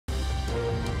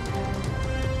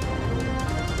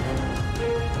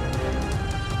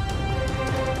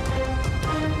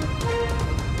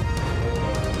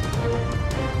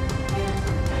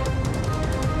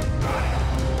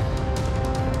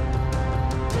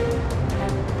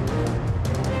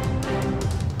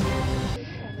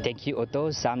Thank you,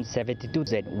 Otto. Some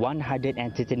 72,139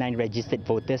 registered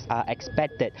voters are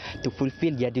expected to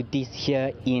fulfill their duties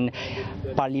here in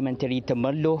Parliamentary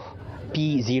Temerloh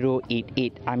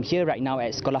P088. I'm here right now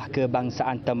at Sekolah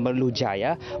Kebangsaan Temerloh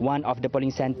Jaya, one of the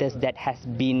polling centres that has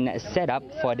been set up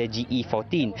for the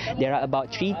GE14. There are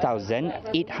about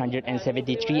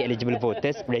 3,873 eligible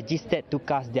voters registered to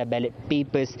cast their ballot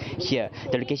papers here.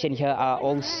 The location here are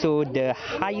also the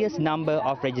highest number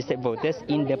of registered voters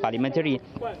in the parliamentary.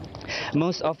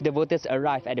 Most of the voters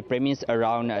arrive at the premise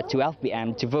around 12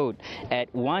 p.m. to vote.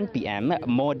 At 1 p.m.,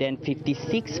 more than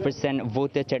 56%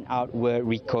 voter turnout were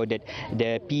recorded.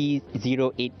 The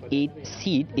P088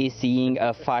 seat is seeing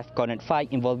a 5-cornered fight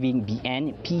involving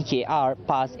BN, PKR,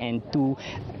 PAS and two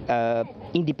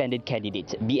independent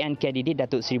candidates. BN candidate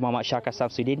Dato Sri Muhammad Sharkar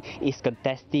Shamsudin is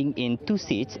contesting in 2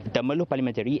 seats, Temerloh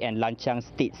Parliamentary and Lanchang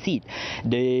State seat.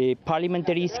 The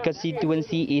parliamentary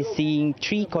constituency is seeing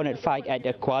 3-cornered fight at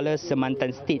the Kuala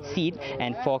Semantan State seat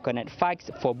and 4-cornered fights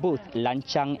for both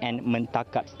Lanchang and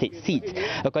Mentakap State seats.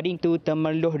 According to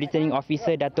Temerloh Returning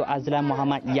Officer Dato Azlan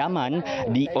Muhammad Yaman,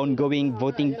 the ongoing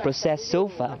voting process so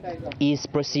far is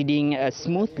proceeding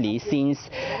smoothly since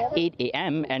 8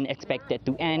 a.m. and expected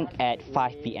to end at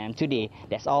 5 p.m. today.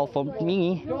 That's all from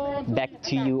me. Back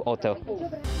to you, Otto.